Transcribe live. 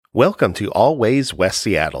Welcome to Always West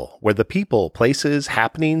Seattle, where the people, places,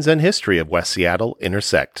 happenings, and history of West Seattle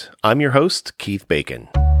intersect. I'm your host, Keith Bacon.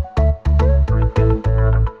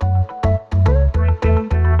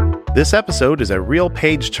 This episode is a real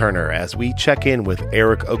page-turner as we check in with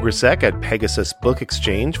Eric Ograsek at Pegasus Book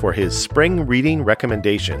Exchange for his spring reading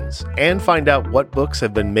recommendations and find out what books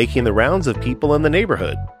have been making the rounds of people in the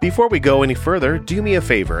neighborhood. Before we go any further, do me a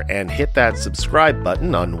favor and hit that subscribe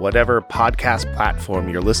button on whatever podcast platform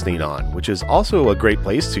you're listening on, which is also a great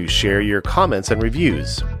place to share your comments and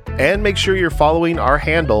reviews. And make sure you're following our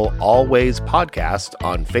handle, Always Podcast,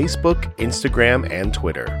 on Facebook, Instagram, and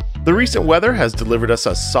Twitter. The recent weather has delivered us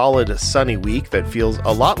a solid sunny week that feels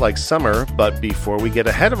a lot like summer, but before we get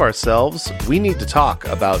ahead of ourselves, we need to talk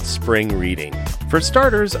about spring reading. For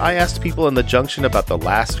starters, I asked people in the Junction about the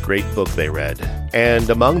last great book they read, and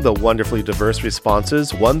among the wonderfully diverse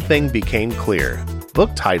responses, one thing became clear.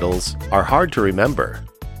 Book titles are hard to remember.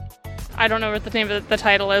 I don't know what the name of the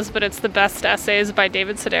title is, but it's The Best Essays by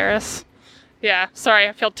David Sedaris. Yeah, sorry,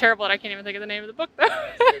 I feel terrible that I can't even think of the name of the book, though.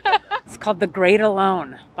 It's called The Great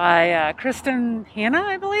Alone by Kristen Hanna,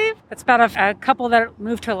 I believe. It's about a couple that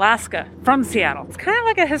moved to Alaska from Seattle. It's kind of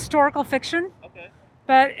like a historical fiction,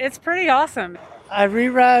 but it's pretty awesome. I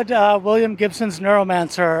reread William Gibson's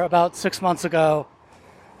Neuromancer about 6 months ago,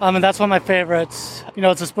 and that's one of my favorites. You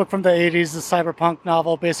know, it's this book from the 80s, the cyberpunk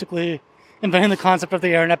novel, basically inventing the concept of the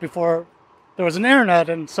internet before there was an internet,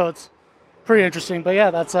 and so it's pretty interesting. But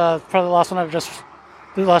yeah, that's probably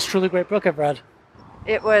the last truly great book I've read.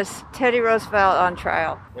 It was Teddy Roosevelt on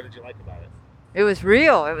trial. What did you like about it? It was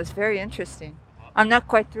real. It was very interesting. I'm not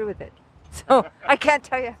quite through with it, so I can't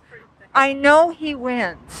tell you. I know he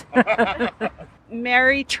wins.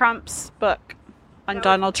 Mary Trump's book on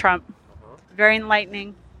Donald Trump. Very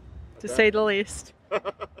enlightening, to say the least,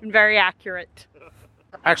 and very accurate.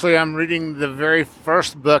 Actually, I'm reading the very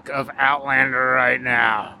first book of Outlander right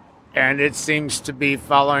now, and it seems to be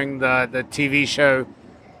following the TV show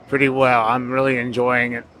pretty well. I'm really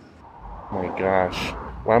enjoying it. Oh my gosh,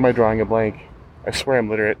 why am I drawing a blank? I swear I'm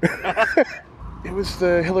literate. It was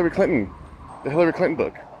the Hillary Clinton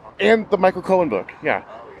book, and the Michael Cohen book. Yeah,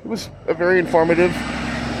 it was a very informative,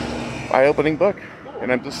 eye-opening book.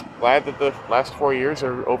 And I'm just glad that the last 4 years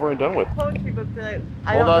are over and done with. Poetry book that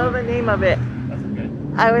I don't know the name of it. That's okay.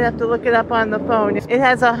 I would have to look it up on the phone. It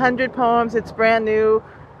has 100 poems. It's brand new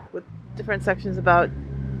with different sections about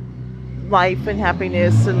life and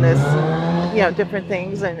happiness and this, different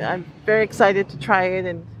things. And I'm very excited to try it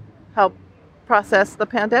and help process the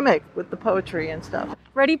pandemic with the poetry and stuff.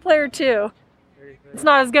 Ready Player 2. It's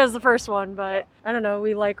not as good as the first one, but I don't know,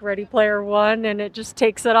 we like Ready Player 1 and it just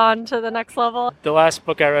takes it on to the next level. The last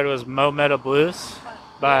book I read was Mo Meta Blues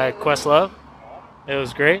by Questlove. It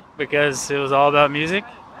was great because it was all about music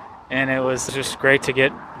and it was just great to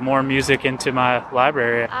get more music into my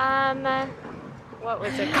library. What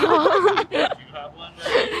was it called? Do you have one?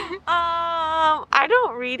 I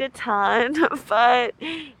don't read a ton, but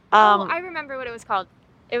I remember what it was called.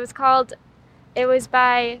 It was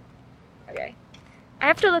by I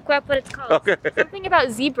have to look up what it's called. Okay. Something about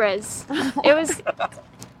zebras.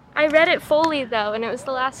 I read it fully though, and it was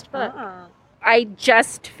the last book. I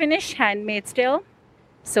just finished Handmaid's Tale,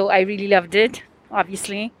 so I really loved it,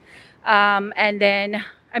 obviously. And then,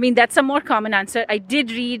 that's a more common answer. I did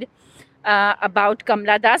read about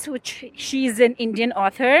Kamla Das, which she's an Indian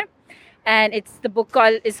author, and the book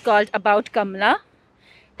is called About Kamla,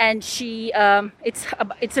 and she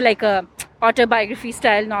it's like a autobiography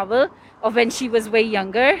style novel of when she was way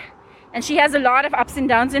younger, and she has a lot of ups and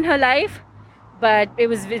downs in her life, but it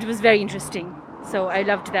was very interesting. So I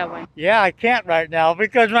loved that one. Yeah, I can't right now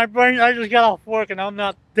because my brain, I just got off work and I'm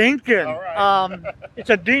not thinking. All right.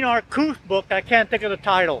 It's a Dinar Kuth book. I can't think of the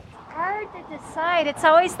title. Hard to decide. It's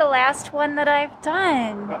always the last one that I've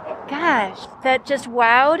done. Gosh, that just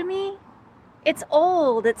wowed me. It's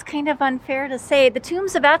old. It's kind of unfair to say. The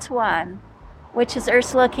Tombs of Atuan, which is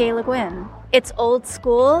Ursula K. Le Guin. It's old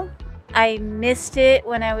school. I missed it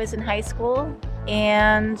when I was in high school,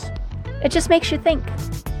 and it just makes you think.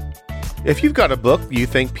 If you've got a book you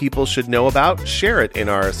think people should know about, share it in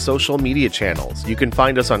our social media channels. You can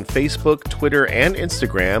find us on Facebook, Twitter, and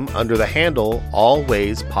Instagram under the handle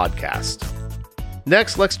Always Podcast.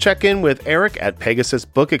 Next, let's check in with Eric at Pegasus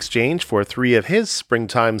Book Exchange for 3 of his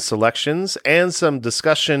springtime selections and some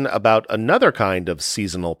discussion about another kind of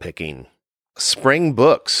seasonal picking. spring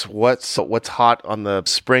books. What's hot on the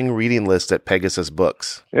spring reading list at Pegasus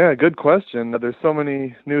Books? Yeah, good question. There's so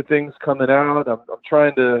many new things coming out. I'm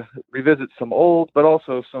trying to revisit some old, but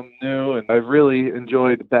also some new, and I've really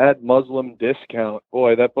enjoyed Bad Muslim Discount.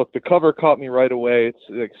 Boy, that book, the cover caught me right away. It's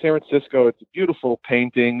like San Francisco. It's a beautiful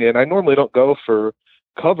painting, and I normally don't go for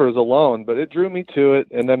covers alone, but it drew me to it.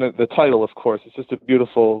 And then the title, of course, it's just a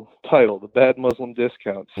beautiful title, The Bad Muslim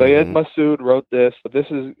Discount. Syed Masood wrote this, but this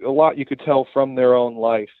is a lot you could tell from their own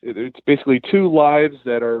life. It's basically two lives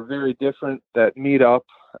that are very different that meet up,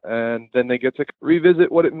 and then they get to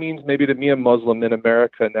revisit what it means maybe to be a Muslim in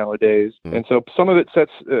America nowadays. And so some of it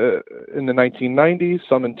sets in the 1990s,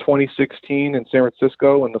 some in 2016 in San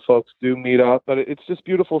Francisco when the folks do meet up. But it's just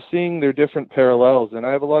beautiful seeing their different parallels. And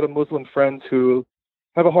I have a lot of Muslim friends who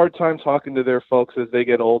have a hard time talking to their folks as they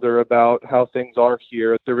get older about how things are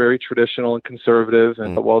here. They're very traditional and conservative,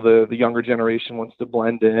 and while the younger generation wants to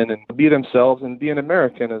blend in and be themselves and be an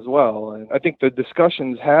American as well. And I think the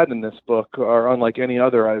discussions had in this book are unlike any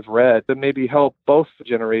other I've read that maybe help both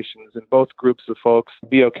generations and both groups of folks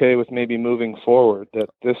be okay with maybe moving forward, that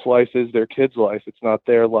this life is their kids' life, it's not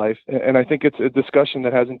their life. And I think it's a discussion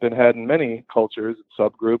that hasn't been had in many cultures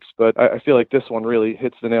and subgroups, but I feel like this one really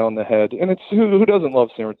hits the nail on the head. And it's who doesn't love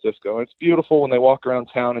San Francisco? It's beautiful when they walk around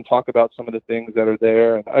town and talk about some of the things that are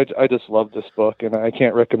there. And I just love this book, and I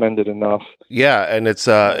can't recommend it enough. Yeah, and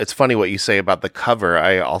it's funny what you say about the cover.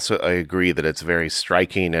 I agree that it's very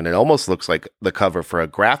striking, and it almost looks like the cover for a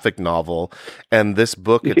graphic novel. And this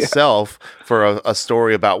book itself, for a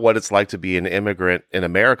story about what it's like to be an immigrant in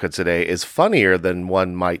America today, is funnier than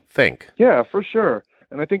one might think. Yeah, for sure.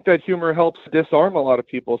 And I think that humor helps disarm a lot of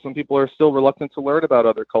people. Some people are still reluctant to learn about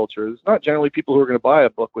other cultures. Not generally people who are going to buy a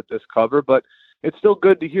book with this cover, but it's still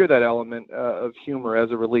good to hear that element of humor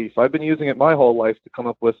as a relief. I've been using it my whole life to come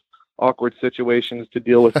up with awkward situations to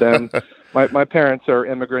deal with them. My parents are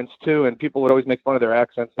immigrants too, and people would always make fun of their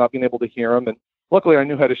accents, not being able to hear them. And luckily, I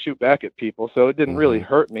knew how to shoot back at people, so it didn't really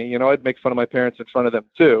hurt me. You know, I'd make fun of my parents in front of them,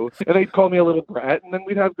 too. And they'd call me a little brat, and then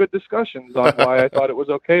we'd have good discussions on why I thought it was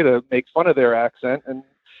okay to make fun of their accent. And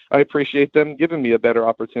I appreciate them giving me a better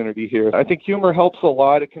opportunity here. I think humor helps a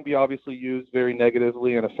lot. It can be obviously used very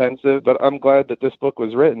negatively and offensive, but I'm glad that this book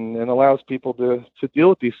was written and allows people to deal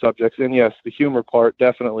with these subjects. And yes, the humor part,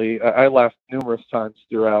 definitely. I laughed numerous times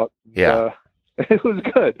throughout. Yeah. It was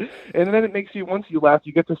good. And then it makes you, once you laugh,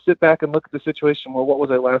 you get to sit back and look at the situation. Well, what was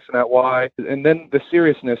I laughing at? Why? And then the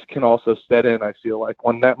seriousness can also set in, I feel like.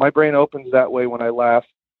 When my brain opens that way when I laugh,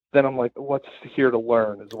 then I'm like, what's here to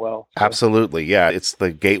learn as well? So. Absolutely. Yeah. It's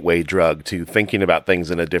the gateway drug to thinking about things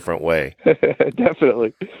in a different way.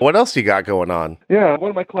 Definitely. What else you got going on? Yeah. One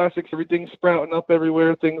of my classics, everything's sprouting up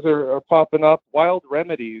everywhere. Things are popping up. Wild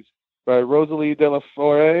Remedies by Rosalie De La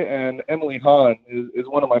Forêt and Emily Hahn is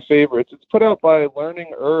one of my favorites. It's put out by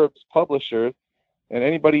Learning Herbs Publisher, and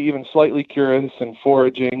anybody even slightly curious and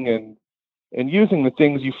foraging and using the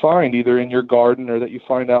things you find either in your garden or that you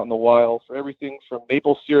find out in the wild, for everything from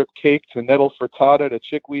maple syrup cake to nettle frittata to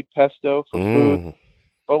chickweed pesto for food.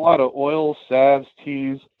 A lot of oils, salves,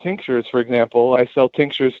 teas, tinctures, for example. I sell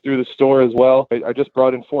tinctures through the store as well. I just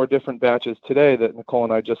brought in 4 different batches today that Nicole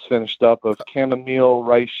and I just finished up of chamomile,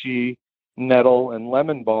 reishi, nettle, and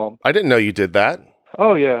lemon balm. I didn't know you did that.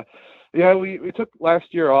 Oh, yeah. Yeah, we took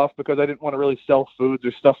last year off because I didn't want to really sell foods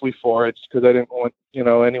or stuff we foraged because I didn't want,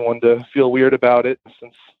 anyone to feel weird about it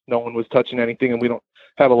since no one was touching anything and we don't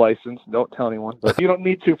have a license. Don't tell anyone. But you don't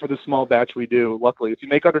need to for the small batch we do, luckily. If you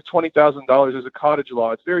make under $20,000, there's a cottage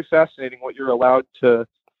law. It's very fascinating what you're allowed to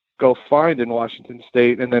go find in Washington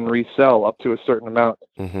State and then resell up to a certain amount.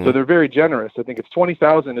 So they're very generous. I think it's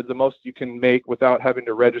 $20,000 is the most you can make without having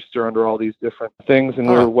to register under all these different things, and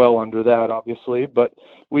we're well under that, obviously. But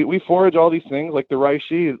we forage all these things, like the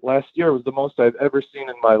reishi. Last year was the most I've ever seen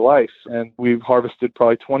in my life, and we've harvested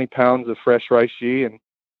probably 20 pounds of fresh reishi and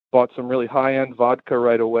bought some really high-end vodka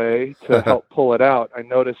right away to help pull it out. I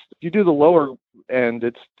noticed if you do the lower end,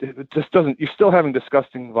 it just doesn't, you're still having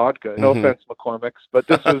disgusting vodka. No offense, McCormick's, but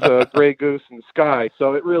this was a Grey Goose and Sky.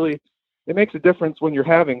 So it makes a difference when you're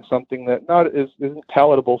having something that isn't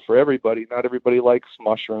palatable for everybody. Not everybody likes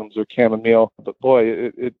mushrooms or chamomile, but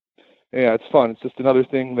boy, it's fun. It's just another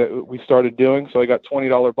thing that we started doing. So I got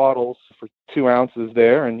 $20 bottles for 2 ounces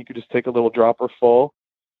there, and you could just take a little dropper full.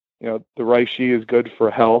 The reishi is good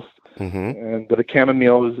for health, and the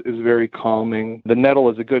chamomile is very calming. The nettle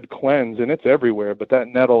is a good cleanse, and it's everywhere, but that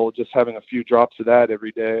nettle, just having a few drops of that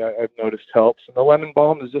every day, I've noticed helps. And the lemon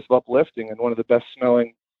balm is just uplifting and one of the best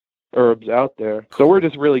smelling herbs out there. So we're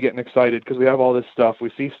just really getting excited because we have all this stuff.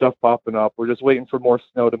 We see stuff popping up. We're just waiting for more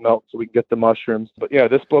snow to melt so we can get the mushrooms. But yeah,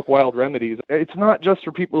 this book, Wild Remedies, it's not just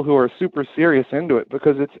for people who are super serious into it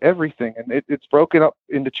because it's everything. And it's broken up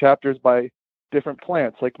into chapters by different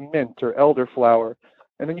plants like mint or elderflower.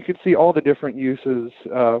 And then you can see all the different uses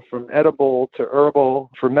from edible to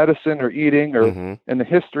herbal for medicine or eating or and the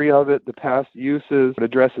history of it, the past uses. It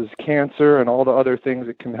addresses cancer and all the other things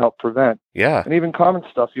it can help prevent. Yeah. And even common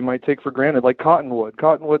stuff you might take for granted, like cottonwood.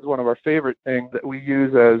 Cottonwood's one of our favorite things that we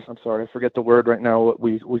use as, I'm sorry, I forget the word right now, what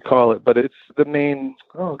we call it, but it's the main,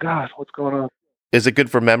 oh God, what's going on? Is it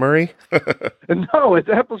good for memory? No, it's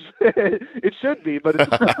apples. It should be, but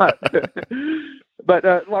it's not. But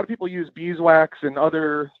a lot of people use beeswax and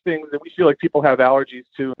other things that we feel like people have allergies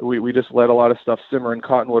to. We just let a lot of stuff simmer in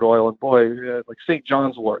cottonwood oil. And boy, like St.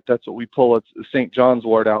 John's wort, that's what we pull St. John's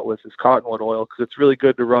wort out with is cottonwood oil because it's really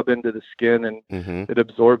good to rub into the skin and it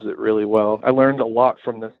absorbs it really well. I learned a lot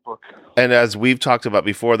from this book. And as we've talked about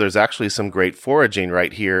before, there's actually some great foraging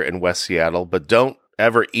right here in West Seattle, but don't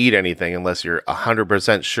ever eat anything unless you're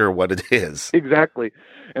 100% sure what it is. Exactly.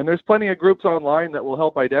 And there's plenty of groups online that will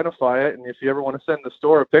help identify it. And if you ever want to send the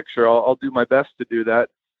store a picture, I'll do my best to do that.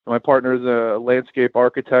 My partner is a landscape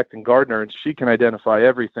architect and gardener, and she can identify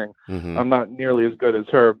everything. I'm not nearly as good as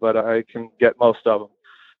her, but I can get most of them.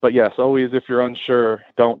 But yes, always, if you're unsure,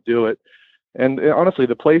 don't do it. And honestly,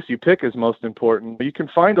 the place you pick is most important. You can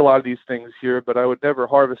find a lot of these things here, but I would never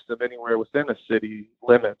harvest them anywhere within a city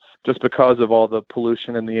limits just because of all the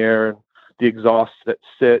pollution in the air and the exhausts that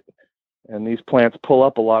sit. And these plants pull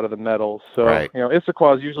up a lot of the metals. So,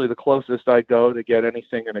 Issaquah is usually the closest I go to get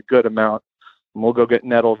anything in a good amount. And we'll go get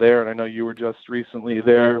nettle there. And I know you were just recently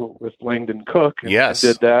there with Langdon Cook. And yes.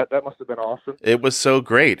 Did that. That must have been awesome. It was so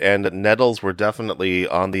great. And nettles were definitely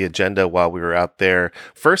on the agenda while we were out there.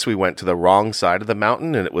 First, we went to the wrong side of the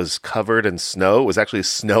mountain and it was covered in snow. It was actually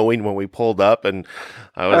snowing when we pulled up. And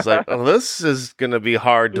I was like, oh, this is going to be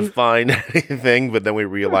hard to find anything. But then we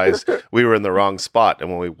realized we were in the wrong spot. And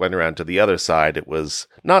when we went around to the other side, it was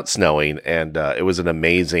not snowing. And it was an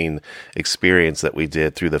amazing experience that we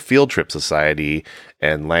did through the Field Trip Society.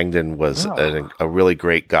 And Langdon was a really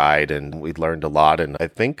great guide, and we learned a lot. And I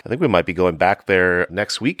think we might be going back there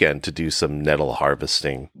next weekend to do some nettle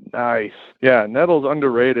harvesting. Nice. Yeah, nettle's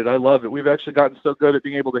underrated. I love it. We've actually gotten so good at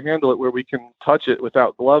being able to handle it where we can touch it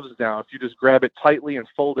without gloves now. If you just grab it tightly and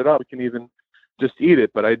fold it up, we can even just eat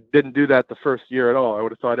it. But I didn't do that the first year at all. I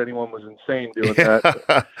would have thought anyone was insane doing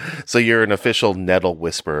that. So you're an official nettle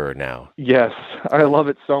whisperer now. Yes, I love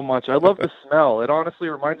it so much. I love the smell. It honestly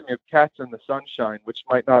reminds me of cats in the sunshine, which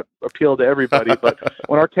might not appeal to everybody, but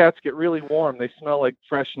when our cats get really warm, they smell like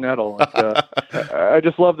fresh nettle. And, I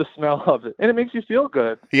just love the smell of it. And it makes you feel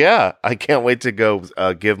good. Yeah, I can't wait to go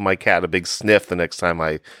give my cat a big sniff the next time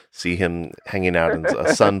I see him hanging out in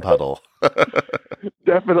a sun puddle.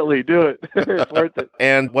 Definitely do it. It's worth it.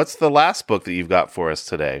 And what's the last book that you've got for us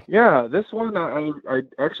today? Yeah, this one I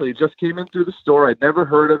actually just came in through the store. I'd never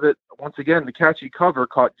heard of it. Once again, the catchy cover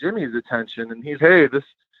caught Jimmy's attention, and there's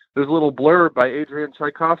a little blurb by Adrian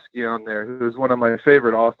Tchaikovsky on there, who's one of my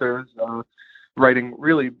favorite authors, writing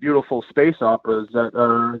really beautiful space operas that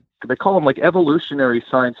are, they call them like evolutionary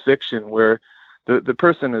science fiction, where the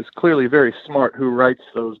person is clearly very smart who writes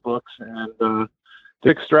those books, and to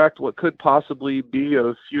extract what could possibly be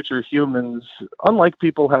of future humans, unlike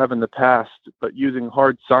people have in the past, but using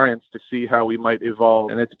hard science to see how we might evolve.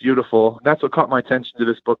 And it's beautiful. That's what caught my attention to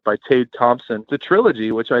this book by Tade Thompson. It's a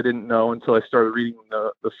trilogy, which I didn't know until I started reading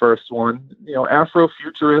the first one.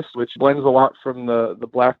 Afrofuturist, which blends a lot from the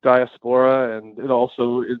Black diaspora, and it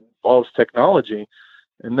also involves technology.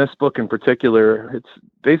 In this book in particular, it's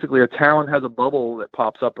basically a town has a bubble that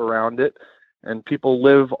pops up around it, and people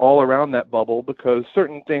live all around that bubble because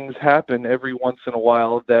certain things happen every once in a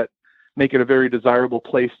while that make it a very desirable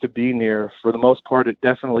place to be near. For the most part, it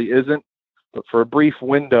definitely isn't. But for a brief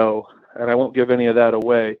window, and I won't give any of that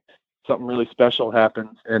away, something really special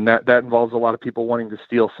happens. And that involves a lot of people wanting to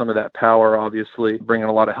steal some of that power, obviously, bringing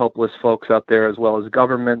a lot of helpless folks out there as well as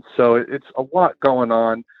government. So it's a lot going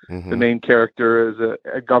on. Mm-hmm. The main character is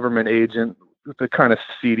a government agent with a kind of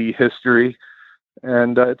seedy history.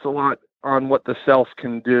 And it's a lot on what the self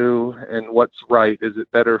can do and what's right. Is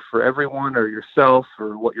it better for everyone or yourself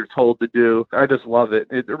or what you're told to do? I just love it.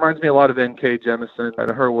 It reminds me a lot of N.K. Jemisin,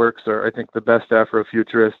 and her works are, I think, the best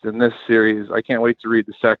Afrofuturist in this series. I can't wait to read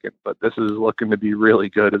the second, but this is looking to be really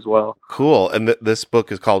good as well. Cool. And this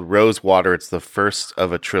book is called Rosewater. It's the first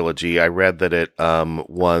of a trilogy. I read that it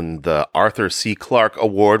won the Arthur C. Clarke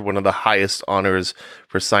Award, one of the highest honors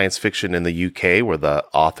for science fiction in the UK where the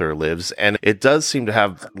author lives. And it does seem to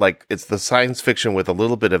have, like, it's the science fiction with a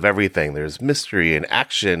little bit of everything. There's mystery and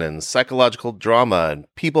action and psychological drama and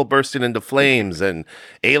people bursting into flames and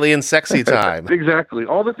alien sexy time. Exactly.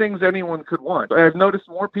 All the things anyone could want. I've noticed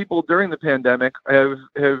more people during the pandemic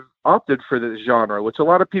have opted for this genre, which a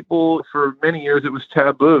lot of people, for many years, it was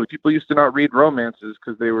taboo. People used to not read romances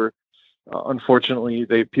because they were, unfortunately,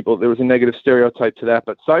 there was a negative stereotype to that.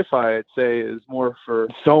 But sci-fi, I'd say, is more for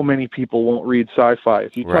so many people won't read sci-fi.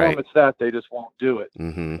 If you tell them it's that, they just won't do it.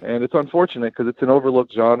 Mm-hmm. And it's unfortunate because it's an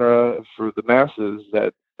overlooked genre for the masses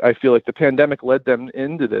that I feel like the pandemic led them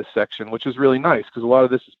into this section, which is really nice because a lot of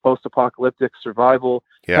this is post-apocalyptic survival,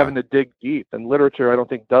 having to dig deep. And literature, I don't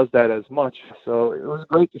think, does that as much. So it was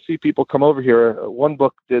great to see people come over here. One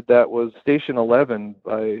book did that was Station 11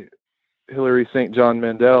 by Hilary St. John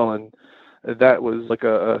Mandel, and that was like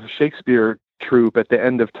a Shakespeare troupe at the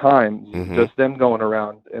end of time, just them going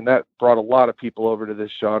around. And that brought a lot of people over to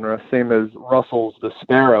this genre, same as Russell's The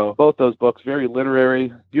Sparrow. Both those books, very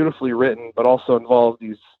literary, beautifully written, but also involve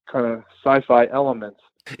these kind of sci-fi elements.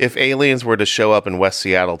 If aliens were to show up in West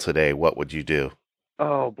Seattle today, what would you do?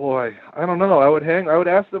 Oh boy, I don't know. I would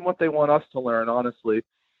ask them what they want us to learn, honestly.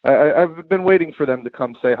 I've been waiting for them to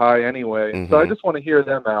come say hi anyway, so I just want to hear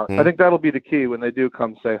them out. I think that'll be the key when they do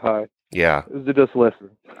come say hi. Yeah. Is to just listen.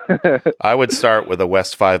 I would start with a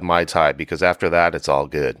West 5 Mai Tai because after that, it's all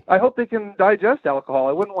good. I hope they can digest alcohol.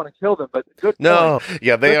 I wouldn't want to kill them, but good point.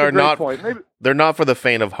 Yeah, they That's are not. Maybe, they're not for the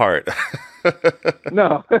faint of heart.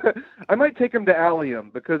 No, I might take them to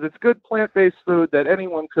Allium because it's good plant-based food that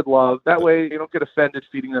anyone could love. That way you don't get offended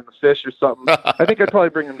feeding them a fish or something. I think I'd probably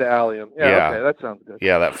bring them to Allium. Yeah, okay, that sounds good.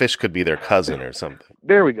 Yeah, that fish could be their cousin or something.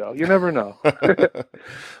 There we go. You never know.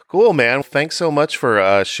 Cool, man. Thanks so much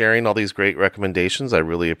for sharing all these great recommendations. I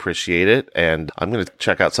really appreciate it. And I'm going to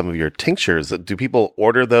check out some of your tinctures. Do people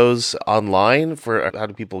order those online? How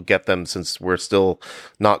do people get them since we're still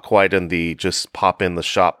not quite in the just pop in the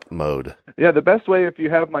shop mode? Yeah, the best way, if you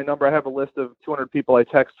have my number, I have a list of 200 people I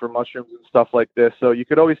text for mushrooms and stuff like this. So you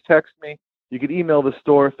could always text me. You could email the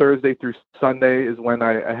store. Thursday through Sunday is when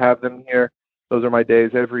I have them here. Those are my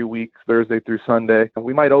days every week, Thursday through Sunday.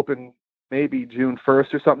 We might open maybe June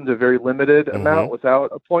 1st or something to a very limited amount without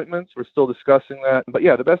appointments. We're still discussing that. But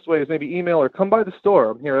yeah, the best way is maybe email or come by the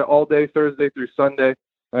store. I'm here all day, Thursday through Sunday.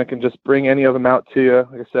 I can just bring any of them out to you.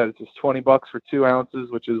 Like I said, it's just $20 for 2 ounces,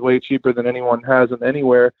 which is way cheaper than anyone has them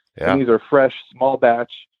anywhere. Yeah. And these are fresh, small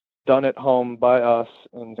batch, done at home by us,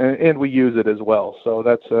 and we use it as well. So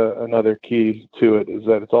that's another key to it, is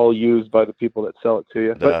that it's all used by the people that sell it to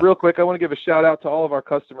you. But real quick, I want to give a shout out to all of our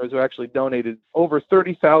customers who actually donated over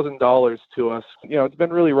 $30,000 to us. You know, it's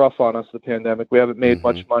been really rough on us, the pandemic. We haven't made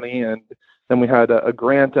much money, and then we had a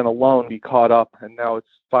grant and a loan be caught up, and now it's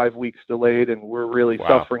 5 weeks delayed, and we're really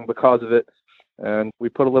suffering because of it. And we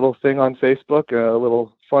put a little thing on Facebook, a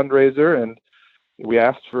little fundraiser, and we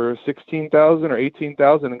asked for $16,000 or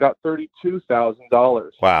 $18,000 and got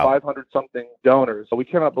 $32,000. Wow. 500 something donors. So we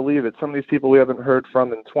cannot believe it. Some of these people we haven't heard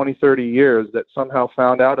from in 20, 30 years that somehow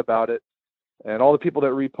found out about it. And all the people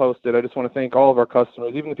that reposted, I just want to thank all of our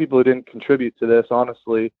customers, even the people who didn't contribute to this,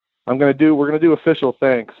 honestly. We're going to do official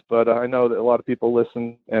thanks, but I know that a lot of people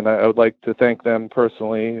listen, and I would like to thank them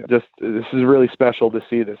personally. This is really special to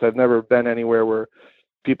see this. I've never been anywhere where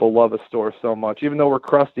people love a store so much. Even though we're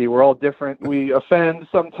crusty, we're all different. We offend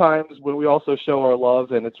sometimes, but we also show our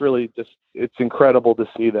love, and it's really it's incredible to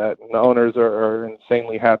see that. And the owners are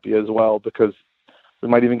insanely happy as well, because we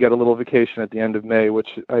might even get a little vacation at the end of May, which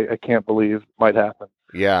I can't believe might happen.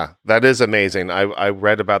 Yeah, that is amazing. I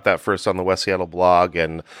read about that first on the West Seattle blog,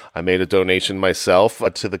 and I made a donation myself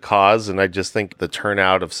to the cause. And I just think the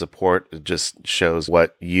turnout of support just shows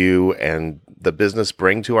what you and the business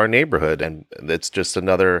bring to our neighborhood. And it's just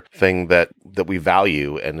another thing that we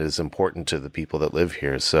value and is important to the people that live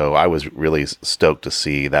here. So I was really stoked to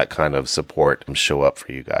see that kind of support show up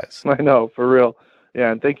for you guys. I know, for real. Yeah,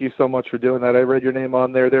 and thank you so much for doing that. I read your name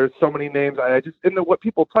on there. There's so many names. And what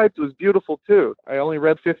people typed was beautiful too. I only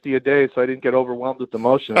read 50 a day, so I didn't get overwhelmed with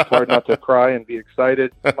emotion. It's hard not to cry and be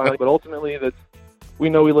excited. But ultimately, we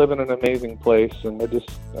know we live in an amazing place, and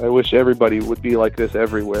I wish everybody would be like this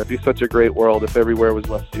everywhere. It'd be such a great world if everywhere was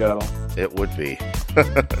West Seattle. It would be.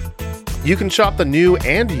 You can shop the new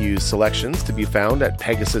and used selections to be found at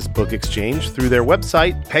Pegasus Book Exchange through their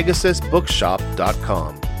website,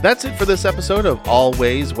 pegasusbookshop.com. That's it for this episode of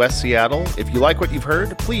Always West Seattle. If you like what you've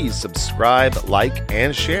heard, please subscribe, like,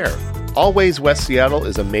 and share. Always West Seattle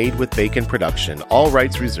is a Made with Bacon production, all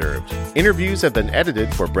rights reserved. Interviews have been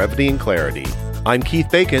edited for brevity and clarity. I'm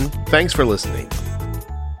Keith Bacon. Thanks for listening.